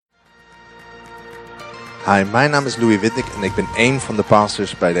Hi, mijn naam is Louis Wittek en ik ben één van de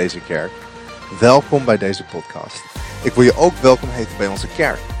pastors bij deze kerk. Welkom bij deze podcast. Ik wil je ook welkom heten bij onze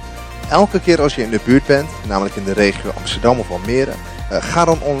kerk. Elke keer als je in de buurt bent, namelijk in de regio Amsterdam of Almere, ga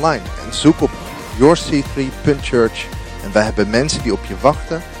dan online en zoek op yourc3.church. En wij hebben mensen die op je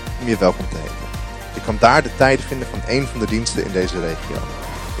wachten om je welkom te heten. Je kan daar de tijden vinden van één van de diensten in deze regio.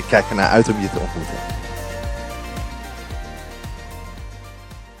 Ik kijk ernaar uit om je te ontmoeten.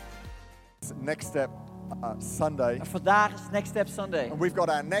 Next Step Sunday. En vandaag is Next Step Sunday. And we've got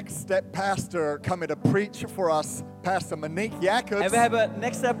our Next Step pastor coming to preach for us, Pastor Monique Jacobs. En we hebben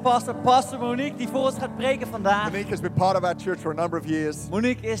Next Step Pastor Monique die voor ons gaat preken vandaag. Monique has been part of our church for a number of years.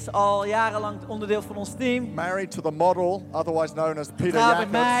 Monique is al jarenlang onderdeel van ons team. Married to the model, otherwise known as Peter Getrouwd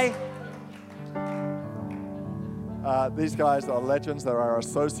met Jacobs. mij. These guys are legends. They're our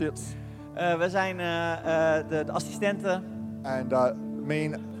associates. We zijn de assistenten. And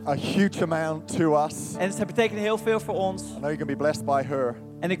mean a huge amount to us. En ze betekenen heel veel voor ons. I know you're going to be blessed by her.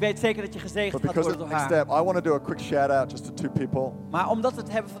 En ik weet zeker dat je But gezegend gaat because worden of door Next haar. Step, I want to do a quick shout out just to two people. Maar omdat we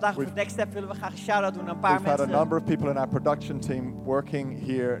het hebben vandaag over Next Step, willen we graag een shout-out doen aan een paar We've had a mensen. number of people in our production team working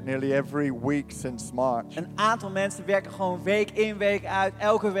here nearly every week since March. Een aantal mensen werken gewoon week in, week uit,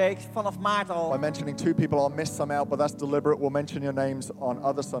 elke week, vanaf maart By al. mentioning two people, I'll miss some out, but that's deliberate. We'll mention your names on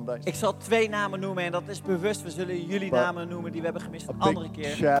other Sundays. Ik zal 2 namen noemen en dat is bewust. We zullen jullie But namen noemen die we hebben gemist A een andere big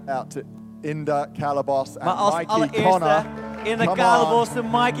keer. shout out to Inda Calabos Maar and als Mikey allereerste Connor, in de Come Kalebos de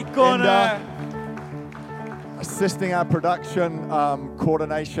Mikey Connor. Inda. assisting our production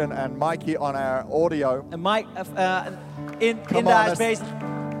coordination, and Mikey on our audio. En Mike, Come Inda on, is bezig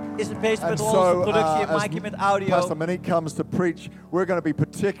And met onze so, productie en as Mikey met audio. Pastor Monique comes to preach, we're going to be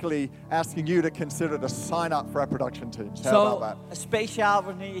particularly asking you to consider to sign up for our production teams. How about Zo that? speciaal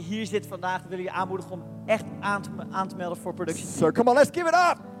wanneer je hier zit vandaag, willen je aanmoedigen om echt aan te melden voor productie. So come on, let's give it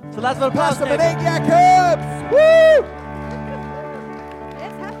up. Zo laten we een applaus Pastor geven. Monique Jacobs. Woo!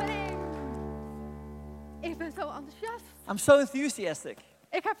 It's happening. Ik ben zo enthousiast. I'm so enthusiastic.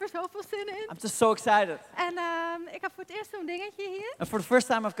 Ik heb er zoveel zin in. I'm just so excited. En ik heb voor het eerst zo'n dingetje hier. And for the first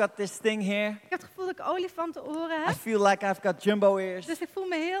time I've got this thing here. Ik heb het gevoel dat ik olifantenoren I heb. feel like I've got jumbo ears. Dus ik voel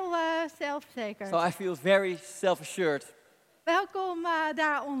me heel zelfverzekerd. So I feel very self-assured. Welkom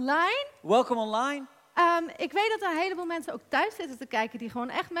daar online. Welcome online. Ik weet dat er een heleboel mensen ook thuis zitten te kijken die gewoon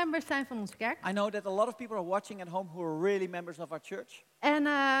echt members zijn van onze kerk. I know that a lot of people are watching at home who are really members of our church. En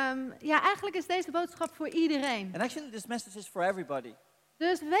ja, eigenlijk is deze boodschap voor iedereen. And actually this message is for everybody.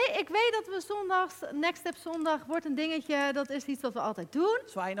 Dus ik weet dat we zondags, Next Step zondag wordt een dingetje, dat is iets wat we altijd doen.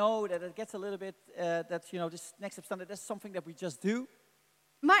 So I know that it gets a little bit, this Next Step Sunday, that's something that we just do.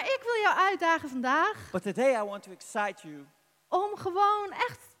 Maar ik wil jou uitdagen vandaag But today I want to excite you. om gewoon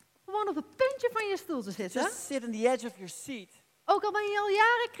op het puntje van je stoel te zitten. Just sit on the edge of your seat. Ook al ben je al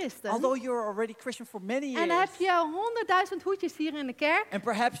jaren christen. Although you're already Christian for many En years. heb je 100.000 hoedjes hier in de kerk. And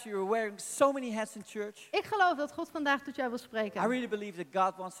perhaps you're wearing so many hats in church. Ik geloof dat God vandaag tot jou wil I spreken. really believe that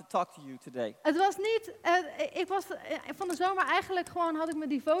God wants to talk to you today. Het was niet, ik was van de zomer eigenlijk gewoon, had ik mijn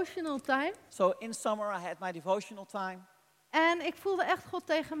devotional time. So in summer I had my devotional time. En ik voelde echt God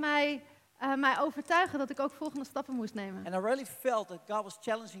tegen mij overtuigen dat ik ook volgende stappen moest nemen. And I really felt that God was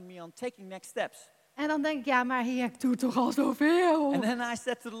challenging me on taking next steps. En dan denk ik, ja, maar Heer, ik doe toch al zoveel. And then I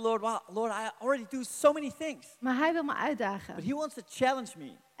said to the Lord, well, Lord, I already do so many things. Maar Hij wil me uitdagen. But He wants to challenge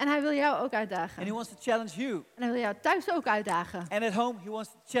me. En Hij wil jou ook And He uitdagen. wants to challenge you. En Hij wil jou thuis ook uitdagen. And at home, He wants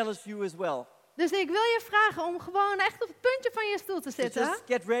to challenge you as well. Dus ik wil je vragen om gewoon echt op het puntje van je stoel te So zitten. just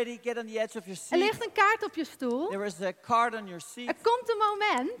get ready, get on the edge of your Er seat. ligt een kaart op je stoel. There is a card on your seat. Er komt een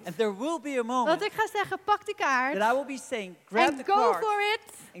moment And there will be a dat moment ik ga zeggen, pak die kaart that I will be saying, grab en the go card for it.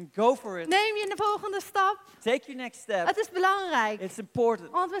 and go for it. Neem je de volgende stap. Take your next step. Het is belangrijk. It's important.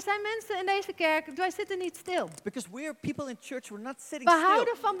 Want we zijn mensen in deze kerk, wij zitten niet stil. Because we're people in church, we're not sitting We still.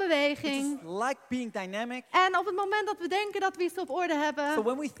 houden van We beweging. just like being dynamic. En op het moment dat we denken dat we iets op orde So hebben,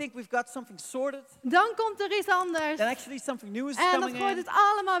 when we think we've got something sorted, dan komt er iets anders. then actually something new is En dat coming gooit in. het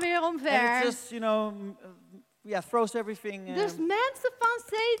allemaal weer And it omver. just, throws everything. Dus mensen van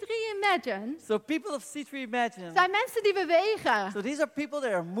C3 Imagine So people of C3 Imagine. zijn mensen die bewegen. So these are people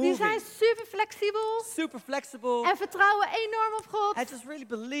that are Die zijn moving, super flexibel super flexible, en vertrouwen enorm op God. and just really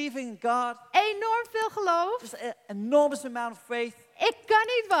believing in God. Enorm veel geloof. Just an enormous amount of faith. Ik kan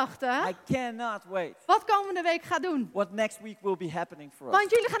niet wachten I cannot wait wat komende week gaat doen. what next week will be happening for us.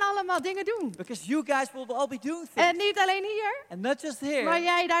 Want jullie gaan allemaal dingen doen. Because you guys will all be doing En things. niet alleen hier, And not just maar here,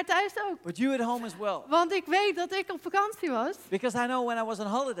 jij daar thuis ook. but you at home as well. Want ik weet dat ik op vakantie was. Because I know when I was on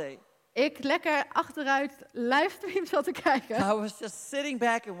holiday, ik lekker achteruit livestream zat te kijken. I was just sitting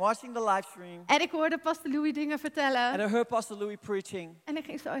back and watching the live stream. En ik hoorde Pastor Louis dingen And vertellen. I heard Pastor Louis preaching. En ik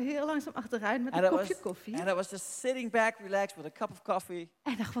ging zo heel langzaam achteruit met And een I kopje koffie. and I was just sitting back, relaxed with a cup of coffee.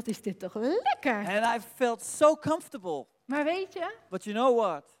 En ik dacht, wat is dit toch lekker. And I felt so comfortable. Maar weet je, But you know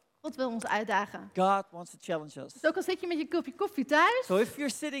what? God wil ons uitdagen. God wants to challenge us. Dus ook al zit je met je kopje koffie thuis, So if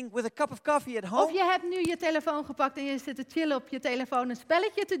you're sitting with a cup of coffee at of home, je hebt nu je telefoon gepakt en je zit te chillen op je telefoon een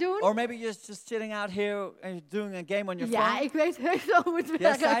spelletje te doen. or maybe you're just chilling out here and you're doing a game on your Ja, phone. ik weet heus wel hoe het Yes,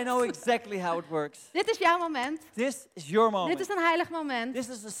 werkt. I know exactly how it works. Dit is jouw moment. This is your Dit moment. is een heilig moment. This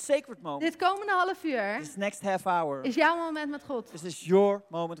is a sacred moment. Dit komende half uur This next half hour. is jouw moment met God. This is your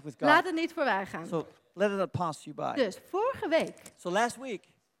moment with Laat God. het niet voorbij gaan. So let it not pass you by. Dus, vorige week So last week,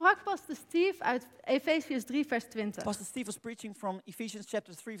 sprak Pastor Steve uit Efesiërs 3 vers 20. Pastor Steve was preaching from Ephesians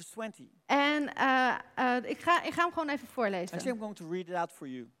chapter 3 verse 20. En ik ga hem gewoon even voorlezen. Actually, I'm going to read it out for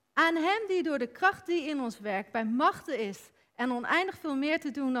you. Aan hem die door de kracht die in ons werkt bij machten is en oneindig veel meer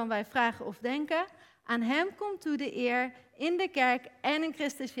te doen dan wij vragen of denken, aan hem komt toe de eer in de kerk en in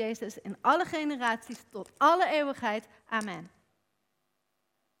Christus Jezus in alle generaties tot alle eeuwigheid. Amen.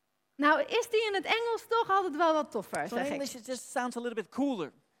 Nou is die in het Engels toch altijd wel wat toffer, So zeg in ik. English, it just sounds a little bit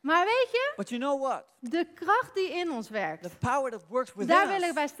cooler. Maar weet je, But you know what? de kracht die in ons werkt, The power that works within daar wil ik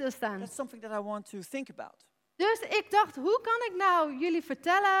us, bij stilstaan. that's something that I want to think about. Dus ik dacht, hoe kan ik nou jullie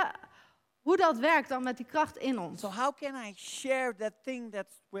vertellen hoe dat werkt dan met die kracht in ons? So how can I share that thing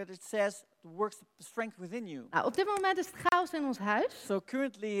that's where it says works the strength within you? Nou, op dit moment is het chaos in ons huis. So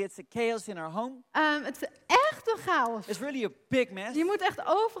currently it's a chaos in our home. Het is echt een chaos. It's really a big mess. Je moet echt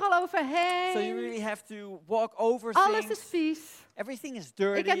overal overheen. So you really have to walk over Alles things. is vies. Everything is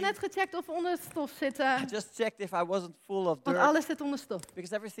dirty. Ik heb net gecheckt of we onder de stof I zitten. just checked if I wasn't full of Want dirt alles zit onder stof.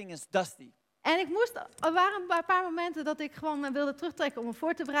 because everything is dusty. En er waren een paar momenten dat ik gewoon me wilde terugtrekken om me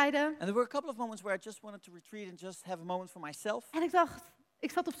voor te bereiden. And there were a couple of moments where I just wanted to retreat and just have a moment for myself. En ik dacht,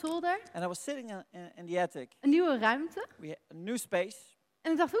 ik zat op zolder, And I was sitting in the attic. een nieuwe ruimte. We had a new space.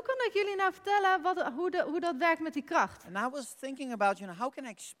 En ik dacht, hoe kan ik jullie nou vertellen hoe dat werkt met die kracht? And I was thinking about, how can I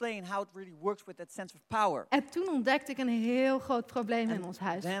explain how it really works with that sense of power? En toen ontdekte ik een heel groot probleem in ons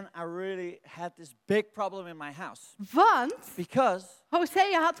huis. Then I really had this big problem in my house. Want Because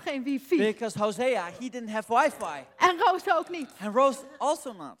Hosea had geen wifi. Hosea, he didn't have Wi-Fi. En Roos ook niet. And Rose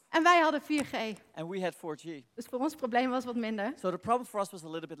also not. En wij hadden 4G. And we had 4G. Dus voor ons probleem was wat minder. So the problem for us was a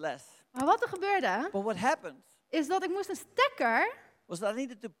little bit less. Maar wat er gebeurde, But what happened is dat ik moest een stekker was that I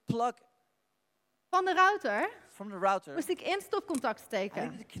needed to plug van de router, from the router. moest ik in stopcontact I steken.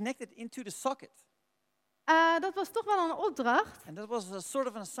 needed to connect it into the socket. Dat was toch wel een opdracht. And that was a sort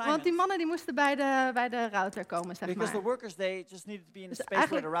of an Want assignment. die mannen die moesten bij de router komen, zeg Because the maar. workers, they just needed to be in the Dus space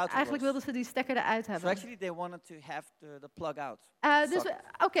where the router eigenlijk was. wilden ze die stekker eruit So hebben. actually they wanted to have the plug out. Dus socket.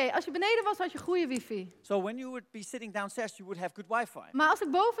 oké, als je beneden was, had je goede wifi. So when you would be sitting downstairs, you would have good Wi-Fi. Maar als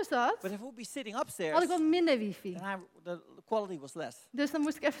ik boven zat, But if we would be sitting had upstairs, ik wat minder wifi. then the quality was less. Dus dan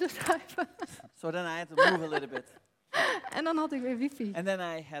moest ik even schuiven. So then I had to move a little bit. En dan had ik weer wifi. And then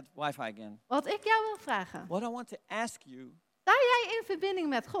I had Wi-Fi again. Wat ik jou wil vragen. What I want to ask you, Sta jij in verbinding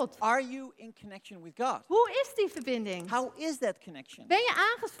met God? are you in connection with God? Hoe is die verbinding? How is that connection? Ben je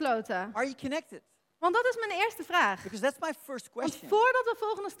aangesloten? Are you connected? Want dat is mijn eerste vraag. Because that's my first Want question. voordat we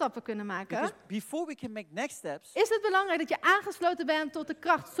volgende stappen kunnen maken, Because before we can make next steps, is het belangrijk dat je aangesloten bent tot de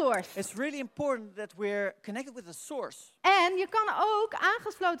krachtsource. it's really important that we're connected with the source. En je kan ook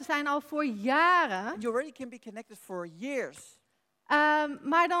aangesloten zijn al voor jaren, And you already can be connected for years.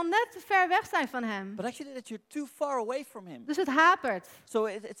 maar dan net te ver weg zijn van hem. But actually that you're too far away from Him. Dus het hapert. So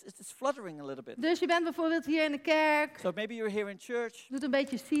it's fluttering a little bit. Dus je bent bijvoorbeeld hier in de kerk, So maybe you're here in church. doet een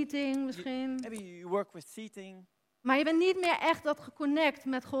beetje seating misschien, Maybe you work with seating. maar je bent niet meer echt dat geconnect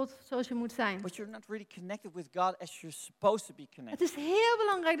met God zoals je moet zijn. But you're not really connected with God as you're supposed to be Het connected. is heel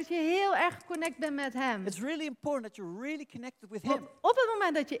belangrijk dat je heel erg geconnect bent met hem. It's really important that you're really connected with Want Him. op het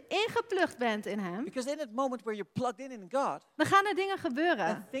moment dat je ingeplucht bent in hem, Because in that moment where you're plugged in God, dan gaan er dingen gebeuren.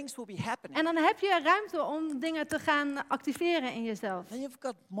 then things will be happening. En dan heb je ruimte om dingen te gaan activeren in jezelf. Then you've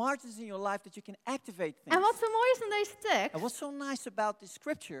got margins in your life that you can activate En things. wat zo mooi is aan deze And tekst, what's so nice about this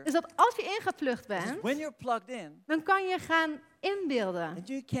scripture is dat als je ingeplucht is bent, when you're plugged in, dan kan je gaan inbeelden. that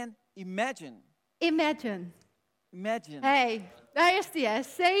you can imagine. Imagine. Imagine. Hey, daar is die, hè?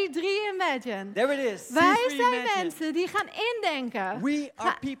 C3 Imagine. There it is. Wij C3 zijn imagine. mensen die gaan indenken, We are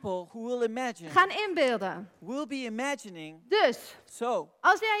Ga- people who will imagine. gaan inbeelden. We'll be imagining. Dus, So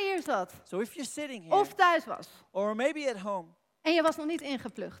als jij hier zat, if you're sitting here, of thuis was, or maybe at home, En je was nog niet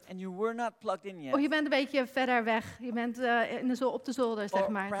ingeplucht. and you were not plugged in yet. Of je bent een beetje verder weg. Je bent op de zolder, zeg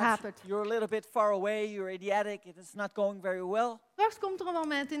Or maar. Het perhaps hapert. you're a little bit far away, you're in the attic, it's not going very well. Straks komt er een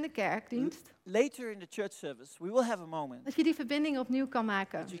moment in de kerkdienst Later in the church service, we will have a moment dat je die verbinding opnieuw kan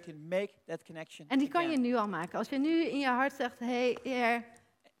maken. that you can make that connection En die kan je again. nu al maken. Als je nu in je hart zegt, hé Heer,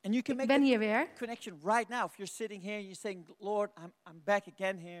 And you can ik make ben that hier weer. connection right now. If you're sitting here and you're saying, Lord, I'm back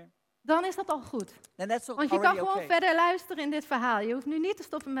again here, Dan is dat al goed. then that's Want je kan already gewoon okay. verder luisteren in dit verhaal. Je hoeft nu niet te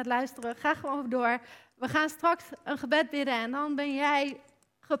stoppen met luisteren. Ga gewoon door. We gaan straks een gebed bidden en dan ben jij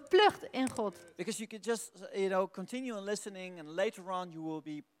geplucht in God. Because you can just, continue on listening and later on you will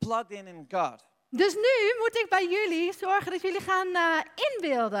be plugged in God. Dus nu moet ik bij jullie zorgen dat jullie gaan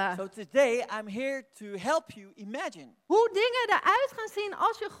inbeelden. So today I'm here to help you imagine Hoe dingen eruit gaan zien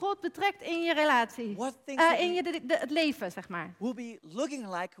als je God betrekt in je relatie. what things will In be, je het leven, zeg maar. will be looking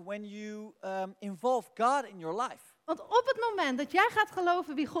like when you involve God in your life. Want op het moment dat jij gaat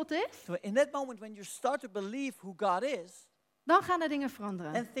geloven wie God is, So in that moment when you start to believe who God is, dan gaan er dingen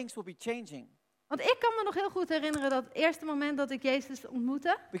veranderen. then things will be changing. Want ik kan me nog heel goed herinneren dat het eerste moment dat ik Jezus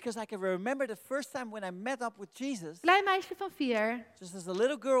ontmoette. Because I can remember the first time when I met up with Jesus, Klein meisje van 4, just as a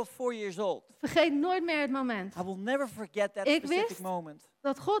little girl 4 years old. vergeet nooit meer het moment. I will never forget that Ik specific wist moment.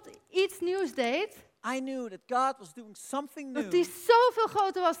 dat God iets nieuws deed, I knew that God was doing something dat new. die zoveel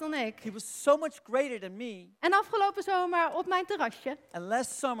groter was dan ik. He was so much greater than me. En afgelopen zomer op mijn terrasje And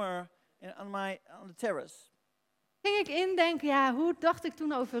last summer on the terrace, ging ik indenken, ja, hoe dacht ik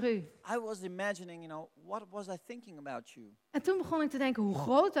toen over u? I was imagining, what was I thinking about you? En toen begon ik te denken hoe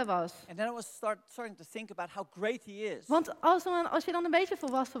groot hij was. And then I was starting to think about how great he is. Want als je dan een beetje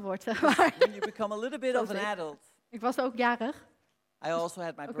volwassen wordt, zeg maar. When you become a little bit of an Zoals ik. adult. Ik was ook jarig, I also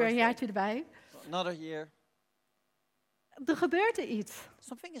had my ook weer een birthday. jaartje erbij. Another year. Er gebeurt er iets.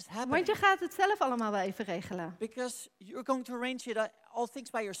 Something is Want happening. je gaat het zelf allemaal wel even regelen. Because you're going to arrange it all things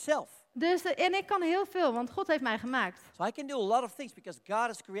by yourself. Dus, en ik kan heel veel, want God heeft mij gemaakt. So I can do a lot of things because God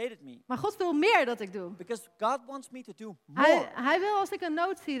has created me. Maar God wil meer dat ik doe. Because God wants me to do more. Hij wil als ik een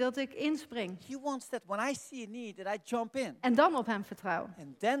nood zie dat ik inspring. He wants that when I see a need that I jump in En dan op hem vertrouw.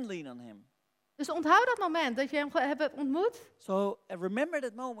 and then lean on him. Dus onthoud dat moment dat je hem hebt ontmoet. So remember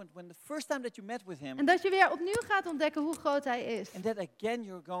that moment when the first time that you met with him, En dat je weer opnieuw gaat ontdekken hoe groot hij is. and that again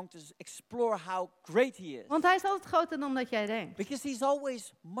you're going to explore how great he is. Want hij is altijd groter dan dat jij denkt. Because he's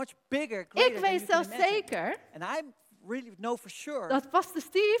always much bigger, greater Ik than weet you can zelfs imagine. zeker And I really know for sure dat Pastor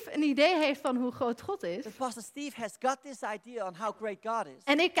Steve een idee heeft van hoe groot God is. that Pastor Steve has got this idea on how great God is.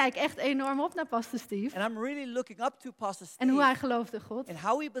 En ik kijk echt enorm op naar Pastor Steve. And I'm really looking up to Pastor En hoe hij Steve gelooft in God. and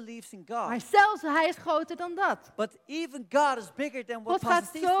how he believes in God. Maar zelfs hij is groter dan dat. But even God is bigger than what God Pastor gaat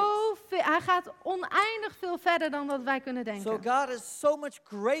Steve zo ver, hij gaat oneindig veel verder dan wat wij kunnen is. So denken. God is so much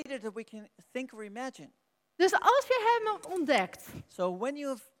greater than we can think or imagine. Dus als je hem ontdekt, So when you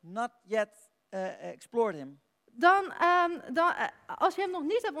have not yet explored him, als je hem nog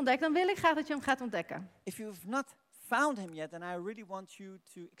niet hebt ontdekt, dan wil ik graag dat je hem gaat ontdekken. if you have not found him yet, then I really want you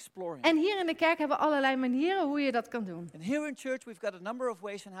to explore him. En hier in de kerk hebben we allerlei manieren hoe je dat kan doen. And here in church, we've got a number of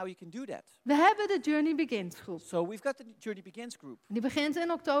ways on how you can do that. We hebben de Journey Begins groep. So we've got the Journey Begins group. Die begint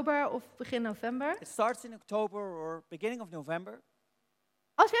in oktober of begin november. It starts in October or beginning of November.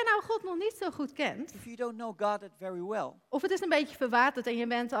 Als jij nou God nog niet zo goed kent, If you don't know God that very well, of het is een beetje verwaterd en je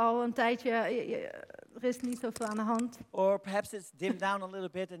bent al een tijdje, er is niet zoveel aan de hand, or perhaps it's dimmed down a little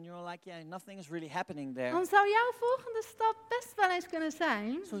bit and you're like, yeah, nothing is really happening there. dan zou jouw volgende stap best wel eens kunnen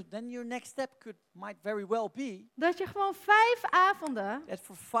zijn So then your next step might very well be dat je gewoon 5 avonden that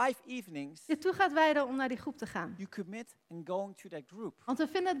for 5 evenings je toe gaat wijden om naar die groep te gaan. you commit in going to that group. Want we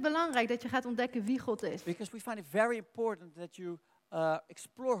vinden het belangrijk dat je gaat ontdekken wie God is. Because we find it very important that you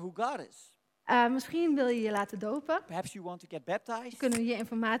explore who God is. Misschien wil je je laten dopen. Perhaps you want to get baptized. Kunnen we je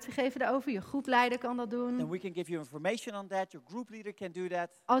informatie geven daarover. Je groepleider kan dat Then doen. we can give you information on that. Your group leader can do that.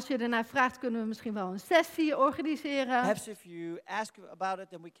 Als je ernaar vraagt, kunnen we misschien wel een sessie organiseren. Perhaps if you ask about it,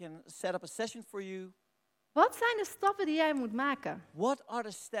 then we can set up a session for you. Wat zijn de stappen die jij moet maken? What are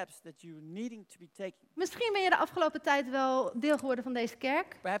the steps that you're needing to be taking? Misschien ben je de afgelopen tijd wel deel geworden van deze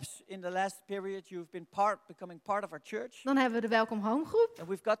kerk. Perhaps in the last period you've been becoming part of our church. Dan hebben we de Welkom Home groep. And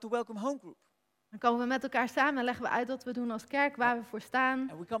we've got the Welcome Home group. Dan komen we met elkaar samen en leggen we uit wat we doen als kerk, waar we voor staan.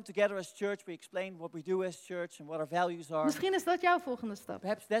 And we come together as church. We explain what we do as church and what our values are. Misschien is dat jouw volgende stap.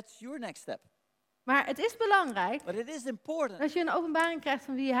 Perhaps that's your next step. Maar het is belangrijk But it is important dat je een openbaring krijgt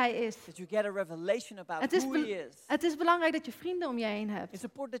van wie hij is. that you get a revelation about Het is, who he is. het is belangrijk dat je vrienden om je heen hebt. It's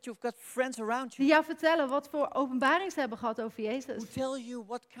important that you've got friends around Die you jou vertellen wat voor openbaring ze hebben gehad over who Jezus. tell you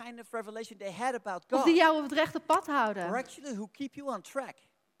what kind of revelation they had about Of God. die jou op het rechte pad Or houden. actually who keep you on track.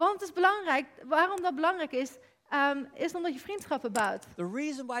 Want het is belangrijk, waarom dat belangrijk is, is omdat je vriendschappen bouwt. The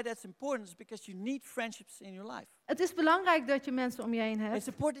reason why that's important is because you need friendships in your life. Het is belangrijk dat je mensen om je heen It's hebt.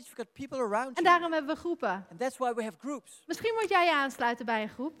 important that you've got people around En you. daarom hebben we groepen. And that's why we have groups. Misschien moet jij je aansluiten bij een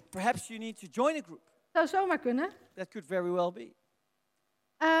groep. Perhaps you need to join a group. Zou zomaar kunnen. That could very well be.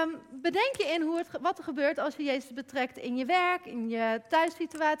 Bedenk je in wat er gebeurt als je Jezus betrekt in je werk, in je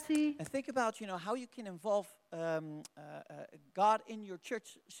thuissituatie. And think about, how you can involve God in your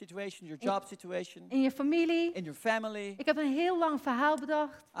church situation, your job situation, In je familie. in your family. Ik heb een heel lang verhaal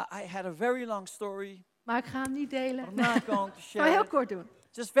bedacht, I had a very long story, maar ik ga hem niet delen. but I'm not going to Ik ga share heel it. kort doen.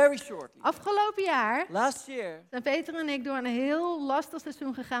 Just very shortly. Afgelopen jaar Last year, zijn Peter en ik door een heel lastig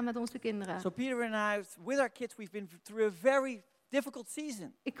seizoen gegaan met onze kinderen. so Peter and I, with our kids, we've been through a very difficult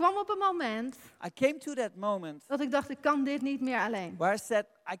season. Ik kwam op een moment I came to that moment dat ik dacht, ik kan dit niet meer alleen. where I said,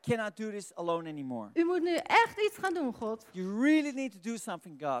 I cannot do this alone anymore. U moet nu echt iets gaan doen, God. You really need to do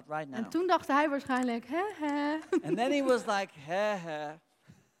something, God, right now. En toen dacht hij waarschijnlijk, hè. And then he was like, heh.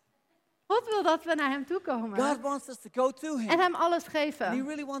 God wil dat we naar hem toe komen. God wants us to go to En him. hem alles And he geven.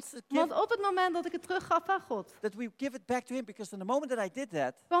 really wants to Want op het moment dat ik het teruggaf aan God, that we give it back to him, because in the moment that I did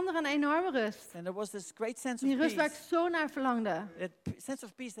that, kwam er een enorme rust. and there was this great sense Die of rust waar ik peace, zo naar verlangde. sense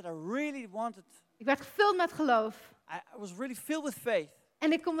of peace that I really wanted. Ik werd gevuld met geloof. I was really filled with faith,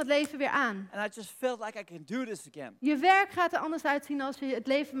 En ik kom het leven weer aan. and I just felt like I can do this again. Je werk gaat er anders uitzien als je het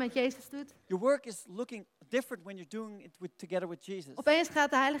leven met Jezus doet. Your work is looking different when you're doing it together with Jesus. Opeens gaat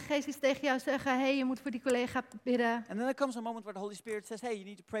de Heilige Geest iets tegen jou zeggen, hey, je moet voor die collega bidden. And then there comes a moment where the Holy Spirit says, hey, you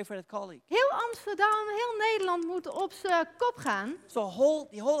need to pray for that colleague. Heel Amsterdam, heel Nederland moet op zijn kop gaan. So the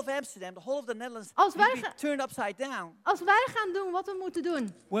whole of Amsterdam, the whole of the Netherlands, Als need wij to be ga- turned upside down. Als wij gaan doen wat we moeten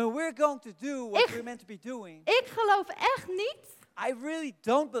doen. When we're going to do what Ik- we're meant to be doing, Ik geloof echt niet I really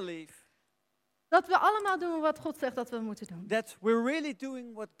don't believe dat we allemaal doen wat God zegt dat we moeten doen. that we're really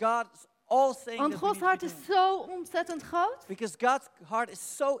doing what God's all saying Want that we Gods need to hart be is doing. zo ontzettend groot. Because God's heart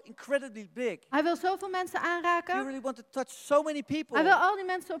is so incredibly big. Hij wil zoveel mensen You aanraken. really want to touch so many people. Hij wil al die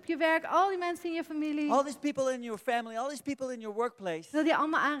mensen op je werk, al die mensen in je familie, All these people in your family, all these people in your workplace. wil die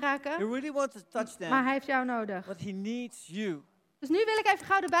allemaal aanraken. You really want to touch Maar them, hij heeft jou nodig. but he needs you. Dus nu wil ik even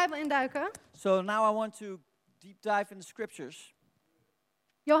gauw de Bijbel induiken. So now I want to deep dive in the scriptures.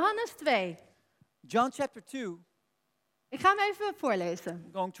 Johannes 2. John chapter 2. Ik ga hem even voorlezen.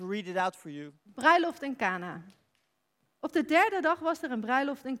 I'm going to read it out for you. Bruiloft in Cana. Op de derde dag was er een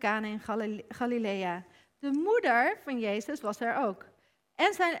bruiloft in Cana in Galilea. De moeder van Jezus was er ook.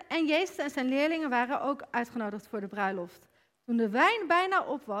 En Jezus en zijn leerlingen waren ook uitgenodigd voor de bruiloft. Toen de wijn bijna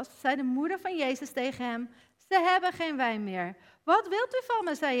op was, zei de moeder van Jezus tegen hem: ze hebben geen wijn meer. Wat wilt u van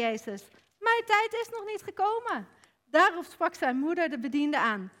me, zei Jezus. Mijn tijd is nog niet gekomen. Daarop sprak zijn moeder de bediende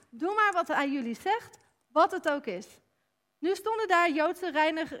aan. Doe maar wat hij jullie zegt, wat het ook is. Nu stonden daar Joodse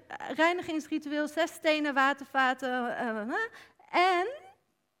reinigingsritueel, 6 stenen watervaten. En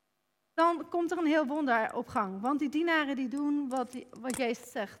dan komt er een heel wonder op gang. Want die dienaren die doen wat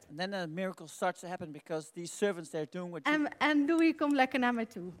Jezus zegt. And then a miracle starts to happen because these servants, they're doing what Jesus. En Louis komt lekker naar mij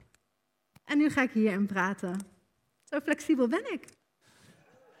toe. En nu ga ik hierin praten. Zo flexibel ben ik.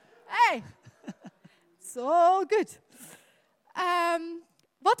 Hey, so good.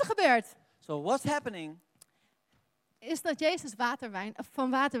 Wat er gebeurt, So what's happening is dat Jezus van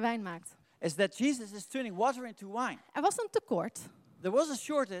water wijn maakt. is that Jesus is turning water into wine. Er was een tekort There was a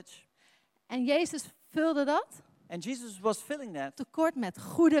shortage, en Jezus vulde dat and Jesus was filling that tekort met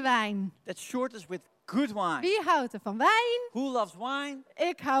goede wijn. shortage with good wine. Wie houdt er van wijn? Who loves wine?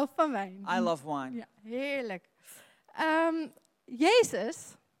 Ik hou van wijn. I love wine. Ja, heerlijk.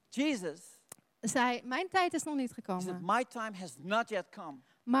 Jezus Jesus, zei, mijn tijd is nog niet he said, gekomen. my time has not yet come.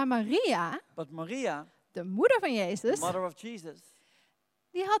 Maar Maria, But Maria, de moeder van the Jezus, mother of Jesus,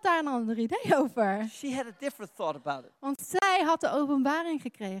 die had daar een ander idee over. she had a different thought about it. Want zij had de openbaring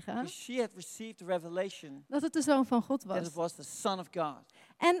gekregen Because she had received the revelation dat het de Zoon van God that it was. was the Son of God.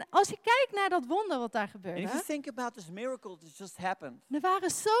 En als je kijkt naar dat wonder wat daar And if you gebeurde, think about this miracle that just happened, er waren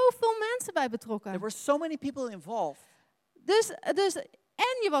zoveel mensen bij there betrokken. were so many people involved.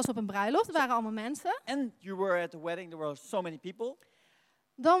 En je was op een bruiloft, er waren allemaal mensen. And you were at the wedding, there were so many people.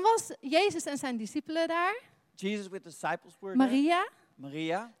 Dan was Jezus en zijn discipelen daar. Jesus with the disciples were there. Maria,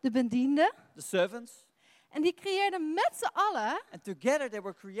 Maria, de bedienden. the servants. En die creëerden met z'n allen And together they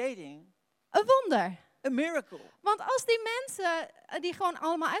were creating een wonder. a miracle. Want als die mensen, die gewoon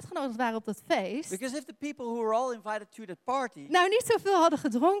allemaal uitgenodigd waren op dat feest, Because if the people who were all invited to that party, nou niet zoveel hadden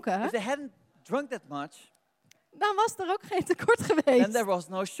gedronken, if they hadn't drunk that much, dan was er ook geen tekort then geweest. there was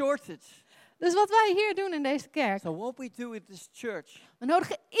no shortage. Dus wat wij hier doen in deze kerk, So what we do in this church, we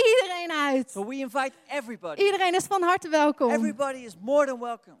nodigen iedereen uit. so we invite everybody. Iedereen is van harte welkom. Everybody is more than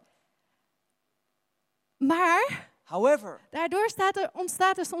welcome. Maar However, daardoor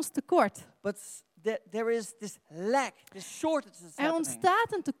ontstaat er soms tekort. but there is this lack, this shortage that's Er happening.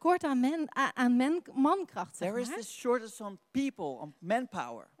 ontstaat een tekort aan mankracht. Zeg There is maar. this shortage on people, on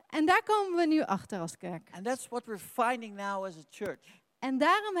manpower. En daar komen we nu achter als kerk. And that's what we're finding now as a church. En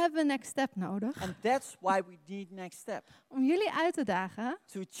daarom hebben we Next Step nodig. And that's why we need Next Step. Om jullie uit te dagen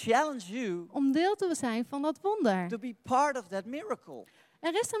To challenge you om deel te zijn van dat wonder. to be part of that miracle.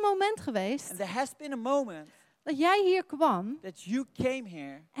 Er is een moment geweest And there has been a moment dat jij hier kwam that you came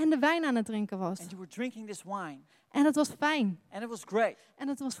here en de wijn aan het drinken was. and you were drinking this wine. En het was fijn. And it was great. En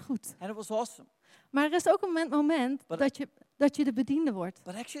het was goed. And it was awesome. Maar er is ook een moment But- dat je de bediende wordt.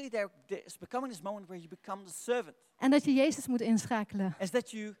 But actually there is becoming this moment where you become the servant. En dat je Jezus moet inschakelen. Is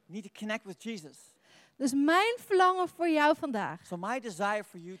that you need to connect with Jesus. Dus mijn verlangen voor jou vandaag So my desire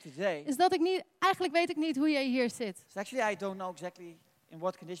for you today is dat eigenlijk weet ik niet hoe jij hier zit. is actually I don't know exactly in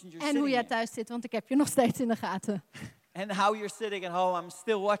what condition you're En sitting hoe jij here. thuis zit, want ik heb je nog steeds in de gaten. And how you're sitting at home. I'm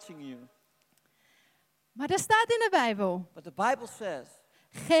still watching you. Maar er staat in de Bijbel, But the Bible says,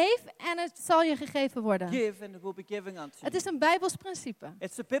 geef en het zal je gegeven worden. give and it will be given unto Het you. is een Bijbels principe.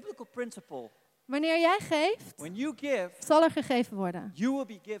 It's a biblical principle. Wanneer jij geeft, When you give, zal er gegeven worden. you will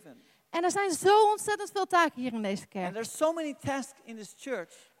be given. En er zijn zo ontzettend veel taken hier in deze And kerk. there's so many tasks in this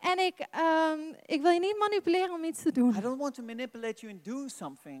church. En ik wil je niet manipuleren om iets te doen. I don't want to manipulate you in doing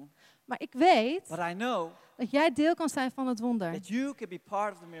something, Maar ik weet but I know dat jij deel kan zijn van het wonder. that you can be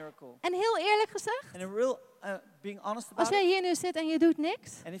part of the miracle. En heel eerlijk gezegd, And in real, being honest als about jij it, hier nu zit en je doet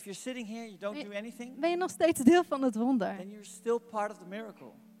niks, and if you're sitting here, you don't do anything, ben je nog steeds deel van het wonder. then you're still part of the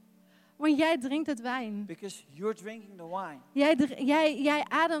miracle. Want jij drinkt het wijn. Because you're drinking the wine. Jij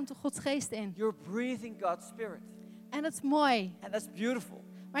ademt Gods geest in. You're breathing God's spirit. En dat is mooi. And that's beautiful.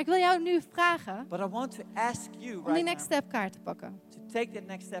 Maar ik wil jou nu vragen But I want to ask you om die right next now step kaart te pakken. to take that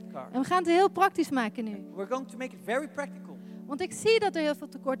next step card. En we gaan het heel praktisch maken nu. We're going to make it very practical. Want ik zie dat er heel veel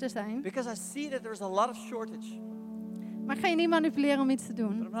tekorten zijn. Because I see that there's a lot of shortage. Maar ik ga je niet manipuleren om iets te But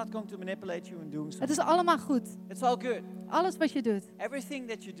doen. I'm not going to manipulate you in doing Het something. is allemaal goed. It's all good. Alles wat je doet. Everything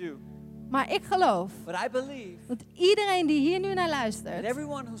that you do. Maar ik geloof But I believe dat iedereen die hier nu naar that luistert,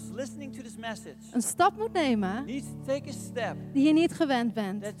 everyone who's listening to this message een stap moet nemen needs to take a step die je niet gewend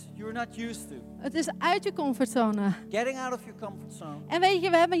bent. that you're not used to. Het is uit je comfortzone. Getting out of your comfort zone. En weet je,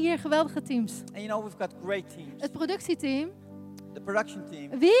 we hebben hier geweldige teams. And you know, we've got great teams. Het productieteam, The production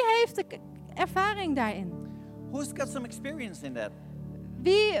team. wie heeft de ervaring daarin? Who's got some experience in that?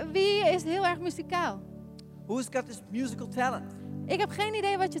 Wie is heel erg muzikaal? Who's got this musical talent? Ik heb geen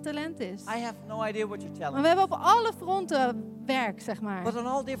idee wat je talent is. I have no idea what your Maar talent we hebben op alle fronten werk, zeg is. maar. But on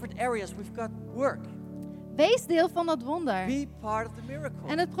all different areas, we've got work. Wees deel van dat wonder. Be part of the miracle.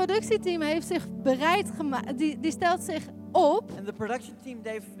 En het productieteam heeft zich bereid gemaakt, die stelt zich op, And the production team,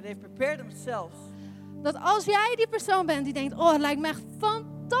 they've prepared themselves. dat als jij die persoon bent die denkt, oh, het lijkt me echt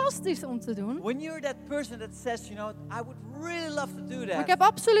fantastisch om te doen, When you're that person that says, you know, I would really love to do maar ik that, heb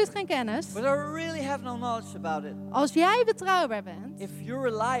absoluut geen kennis. but I really have no knowledge about it. Als jij betrouwbaar bent, If you're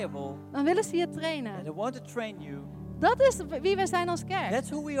reliable dan willen ze je and trainen. they want to train you, Dat is wie we zijn als kerk. that's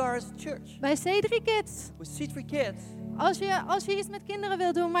who we are as a church. Bij C3 Kids. With C3 Kids, Als je iets met kinderen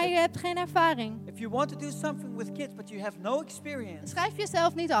wil doen, maar je hebt geen ervaring, if you want to do something with kids but you have no experience, schrijf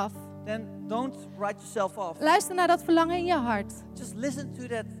jezelf niet af. then don't write yourself off. Luister naar dat verlangen in je hart. Just listen to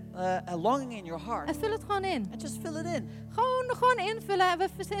that longing in your heart En vul het gewoon in. and just fill it in. Gewoon invullen en we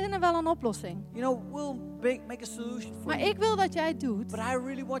verzinnen wel een oplossing. You know, we'll make a solution for Maar you, ik wil dat jij doet but I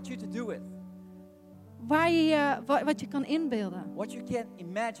really want you to do it. wat je kan inbeelden. What you can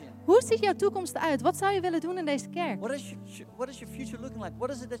imagine. Hoe ziet jouw toekomst eruit? Wat zou je willen doen in deze kerk? What is your future looking like? What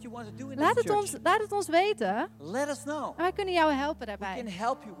is it that you want to do in this church? Laat het ons weten. Let us know. En wij kunnen jou helpen We can daarbij.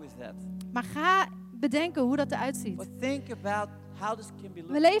 help you with that. Maar ga bedenken hoe dat eruit ziet. But think about how this can be We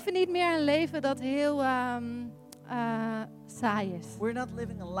looking. leven niet meer een leven dat heel saai is. We're not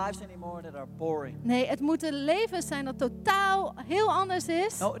living in lives anymore that are boring. Nee, het moeten levens zijn dat totaal heel anders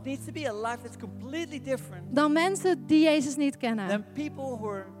is No, it needs to be a life that's completely different dan mensen die Jezus niet kennen. than people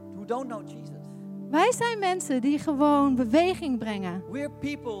who don't know Jesus. Wij zijn mensen die gewoon beweging brengen. We're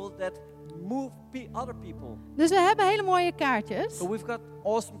people that move other people. Dus we hebben hele mooie kaartjes. So we've got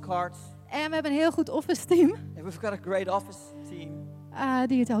awesome cards, En we hebben een heel goed office team. and we've got a great office team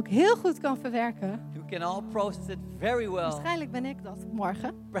Die het ook heel goed kan verwerken. who can all process it very well. Waarschijnlijk ben ik dat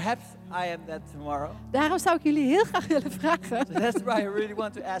morgen. Perhaps I am that tomorrow. Daarom zou ik jullie heel graag willen vragen So that's why I really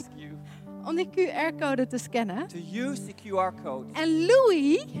want to ask you om die QR-code te scannen. to use the QR code. En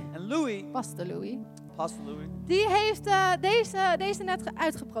Louis, And Louis, Pastor Louis, Pastor Louis, die heeft deze net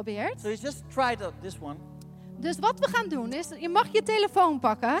uitgeprobeerd. so he's just tried out this one. Dus wat we gaan doen is, je mag je telefoon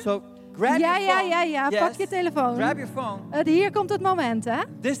pakken. So Grab Ja, your phone. ja. Yes. Pak je telefoon. Grab your phone. Hier komt het moment, hè.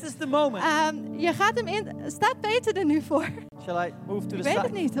 This is the moment. Je gaat hem in... Staat Peter er nu voor? Shall I move to Ik the weet side?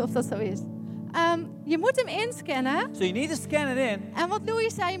 het niet of dat zo is. Je moet hem inscannen. So you need to scan it in. En wat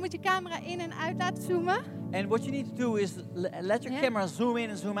Louis zei, je moet je camera in en uit laten zoomen. And what you need to do is let your Ja. camera zoom in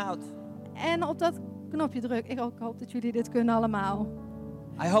and zoom out. En op dat knopje drukken. Ik hoop dat jullie dit kunnen allemaal.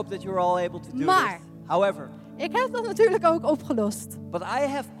 I hope that you're all able to do Maar- this. However, Ik heb dat natuurlijk ook opgelost. but I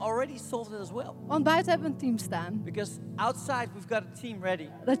have already solved it as well. Want buiten hebben we een team staan. Because outside we've got a team ready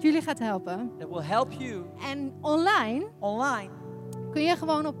Dat jullie gaat helpen. that will help you En online online. kun je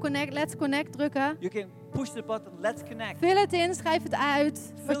gewoon op Let's Connect drukken. You can push the button, let's connect. Vul het in, schrijf het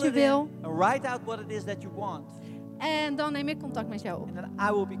uit, Fill wat je it wil. in and write out what it is that you want. En dan neem ik contact met jou op. And then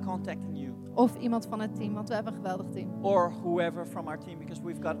I will be contacting you. Of iemand van het team, want we hebben een geweldig team. Or whoever from our team, because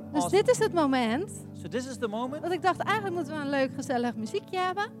we've got Dus awesome. dit is het moment So this is the moment dat ik dacht, eigenlijk moeten we een leuk gezellig muziekje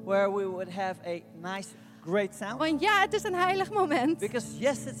hebben. where we would have a nice, great sound. Want ja, het is een heilig moment. Because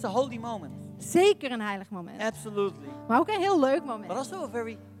yes, it's a holy moment. Zeker een heilig moment. Absolutely. Maar ook een heel leuk But moment. also a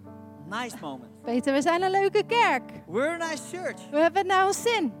very nice moment. Peter, we zijn een leuke kerk. We're a nice church. We hebben het naar ons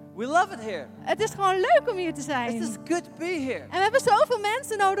zin. We love it here. Het is gewoon leuk om hier te zijn. It's just good to be here. En we hebben zoveel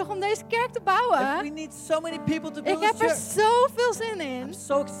mensen nodig om deze kerk te And we bouwen. need so many people to Ik build heb this er church. zoveel zin I'm in.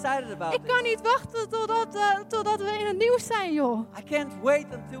 so excited about Ik kan this. niet wachten totdat we in het nieuws zijn, joh. I can't wait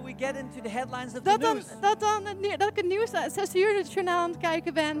until we get into the headlines of the news. Dat ik het nieuws, 6 uur het journaal aan het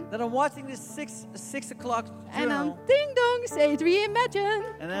kijken ben. That I'm watching this 6 o'clock En dan journal. ding dong, C3 Imagine.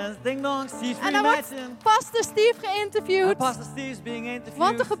 And then ding dong, C3 En dan wordt Imagine. Pastor Steve And geïnterviewd. Pastor Steve is being interviewed.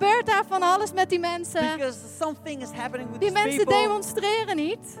 Want er gebeurt daar van alles met die mensen. Because something is happening with Die these mensen people. demonstreren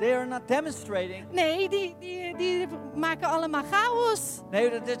niet. They are not demonstrating. Nee, die maken allemaal chaos. No,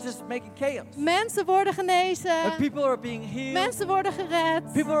 they're just making chaos. Mensen worden genezen. And people are being healed. Mensen worden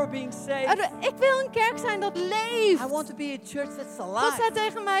gered. People are being saved. Ik wil een kerk zijn dat leeft. I want to be a church that's God alive. zei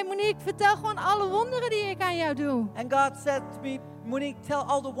tegen mij, Monique, vertel gewoon alle wonderen die ik aan jou doe. And God said to me, Monique, tell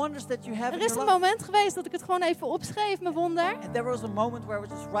all the wonders that you have Er in is your een life. moment geweest dat ik het gewoon even opschreef, mijn wonder. And there was a moment where I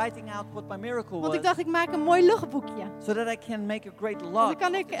was just writing out what my miracle Want was, ik dacht, ik maak een mooi logboekje. so that I can make a great Dan log.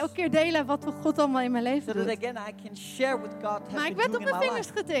 kan ik elke keer delen wat God allemaal in mijn So leven that doet. again I can share what God has Maar ik been werd op doing in mijn my vingers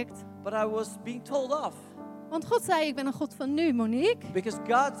life. getikt. But I was being told off. Want God zei, ik ben een God van nu, Monique. Because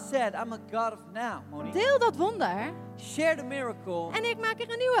God said, I'm a God of now, Monique. Deel dat wonder Share the miracle, en ik maak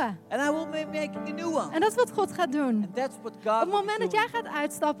er een nieuwe. and I will be making a new one. En dat is wat God gaat doen. And that's what Op God het will moment be dat jij doing. gaat The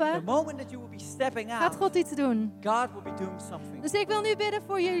uitstappen, moment that you will be stepping gaat out, God iets doen. God will be doing something. Dus ik wil nu bidden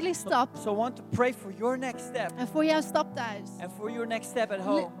voor jullie stap. So I want to pray for your next step En voor jouw stap thuis. and for your next step at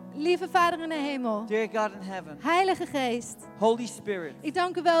home. Lieve Vader in de hemel. Dear God in heaven, Heilige Geest. Holy Spirit, Ik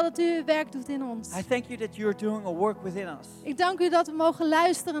dank u wel dat u uw werk doet in ons. I thank you that you're doing a work within us. Ik dank u dat we mogen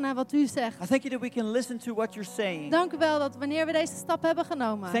luisteren naar wat u zegt. I thank you that we can listen to what you're saying. Dank u wel dat wanneer we deze stap hebben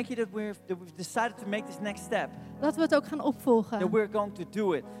genomen, Thank you that we've decided to make this next step, dat we het ook gaan that opvolgen. we're going to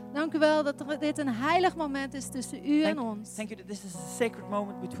do it. Dank u wel dat dit een heilig moment is tussen u en ons. Thank you that this is a sacred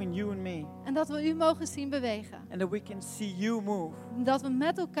moment between you and me, En dat we u mogen zien bewegen. and that we can see you move. Dat we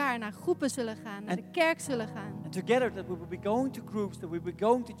met elkaar naar groepen zullen gaan, naar En- de kerk zullen gaan. And together that we will be going to groups, that we will be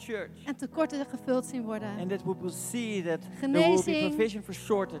going to church, En tekorten gevuld zien worden. and that we will see that there will be Genezing. provision for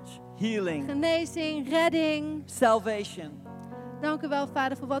shortage, healing, Genezing, redding. salvation. Dank u wel,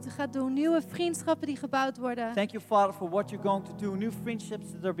 Vader, voor wat u gaat doen. Nieuwe vriendschappen die gebouwd worden. Thank you, Father, for what you're going to do, new friendships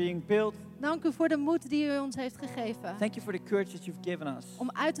that are being built. Dank u voor de moed die u ons heeft gegeven. Thank you for the courage that you've given us Om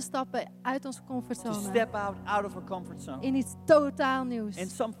uit te stappen uit onze to comfortzone. step out of our comfort zone In iets totaal nieuws. in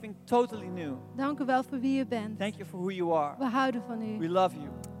something totally new. Dank u wel voor wie u bent. Thank you for who you are. We houden van We u. love you.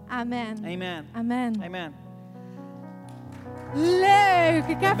 Amen. Amen. Amen. Amen. Leuk,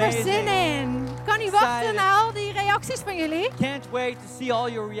 ik heb er Amazing. zin in. Ik kan niet wachten Excited. naar al die reacties van jullie. Can't wait to see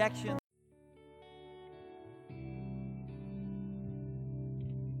all your reactions.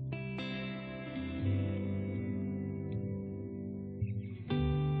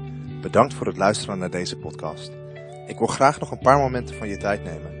 Bedankt voor het luisteren naar deze podcast. Ik wil graag nog een paar momenten van je tijd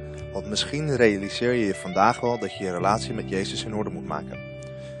nemen, want misschien realiseer je je vandaag wel dat je je relatie met Jezus in orde moet maken.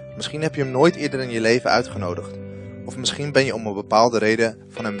 Misschien heb je hem nooit eerder in je leven uitgenodigd, of misschien ben je om een bepaalde reden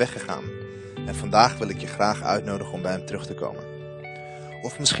van hem weggegaan. En vandaag wil ik je graag uitnodigen om bij hem terug te komen.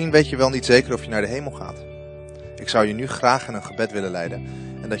 Of misschien weet je wel niet zeker of je naar de hemel gaat. Ik zou je nu graag in een gebed willen leiden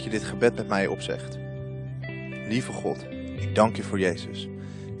en dat je dit gebed met mij opzegt. Lieve God, ik dank u voor Jezus.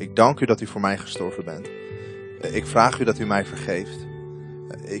 Ik dank u dat u voor mij gestorven bent. Ik vraag u dat u mij vergeeft.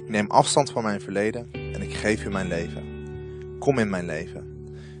 Ik neem afstand van mijn verleden en ik geef u mijn leven. Kom in mijn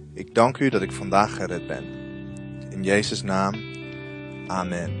leven. Ik dank u dat ik vandaag gered ben. In Jezus' naam.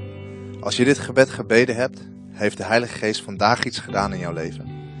 Amen. Als je dit gebed gebeden hebt, heeft de Heilige Geest vandaag iets gedaan in jouw leven.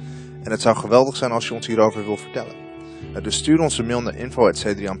 En het zou geweldig zijn als je ons hierover wil vertellen. Dus stuur ons een mail naar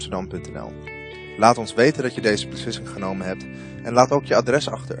info@c3amsterdam.nl. Laat ons weten dat je deze beslissing genomen hebt en laat ook je adres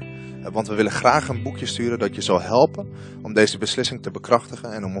achter. Want we willen graag een boekje sturen dat je zal helpen om deze beslissing te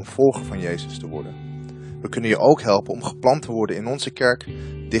bekrachtigen en om een volger van Jezus te worden. We kunnen je ook helpen om geplant te worden in onze kerk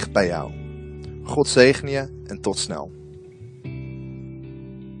dicht bij jou. God zegen je en tot snel.